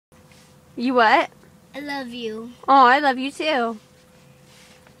You what? I love you. Oh, I love you too.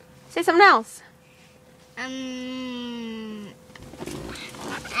 Say something else. I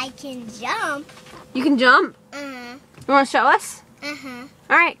can jump. You can jump? Uh-huh. You want to show us? Uh-huh.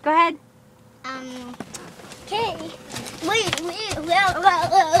 All right, go ahead. Okay. Wait.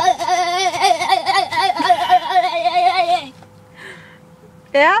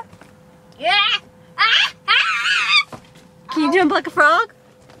 Yeah? Yeah. Can you jump like a frog?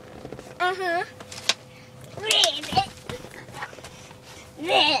 Uh-huh.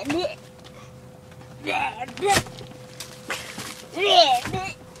 Rabbit.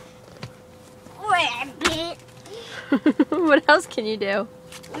 What else can you do?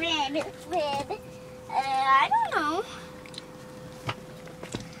 Rabbit. I don't know.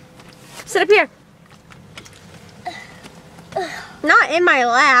 Sit up here. Not in my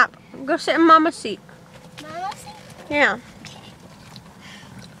lap. Go sit in Mama's seat. Mama, see? Yeah.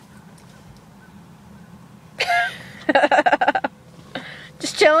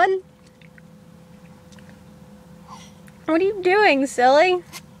 Just chilling? What are you doing, silly?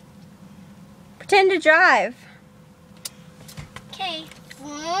 Pretend to drive. Okay.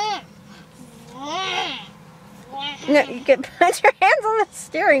 No, you can put your hands on the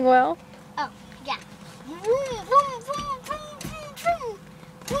steering wheel. Oh, yeah.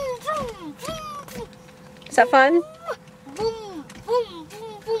 Is that fun?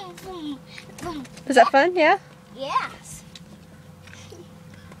 Is that fun? Yeah? Yes.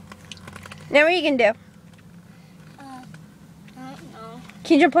 Now what you can do? I don't know.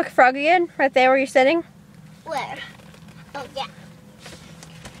 Can you jump like a frog again? Right there where you're sitting? Where? Oh, yeah.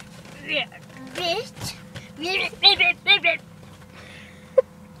 Rabbit.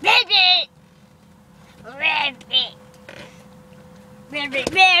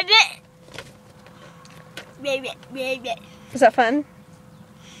 Is that fun?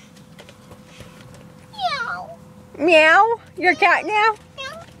 Meow. Meow? You're a cat now? Meow,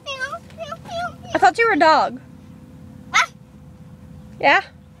 meow, meow, meow, I thought you were a dog. Ah. Yeah?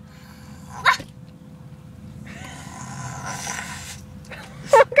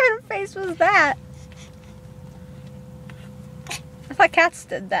 What kind of face was that? I thought cats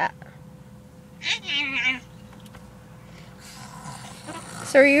did that.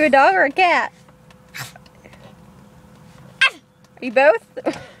 So are you a dog or a cat? Are you both?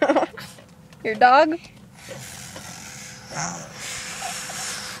 You're a dog?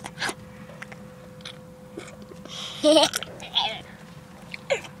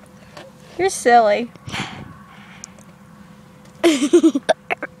 You're silly.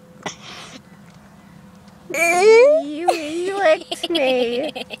 You licked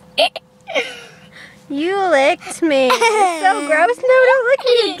me. You licked me. It's so gross. No, don't lick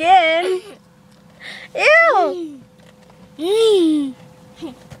me again. Ew.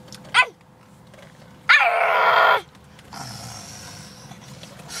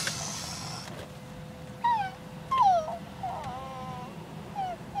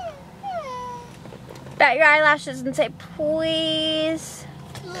 Bat your eyelashes and say please.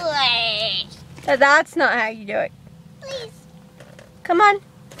 Please. That's not how you do it. Please. Come on.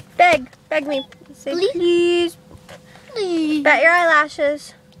 Beg me. Say Please? please. Please. Bat your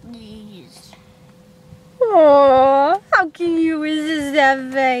eyelashes. Please. Aww, how cute is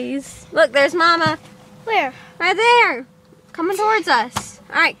that face? Look, there's Mama. Where? Right there. Coming towards us.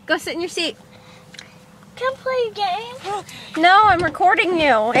 Alright, go sit in your seat. Can I play a game? No, I'm recording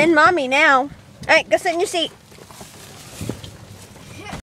you and Mommy now. Alright, go sit in your seat.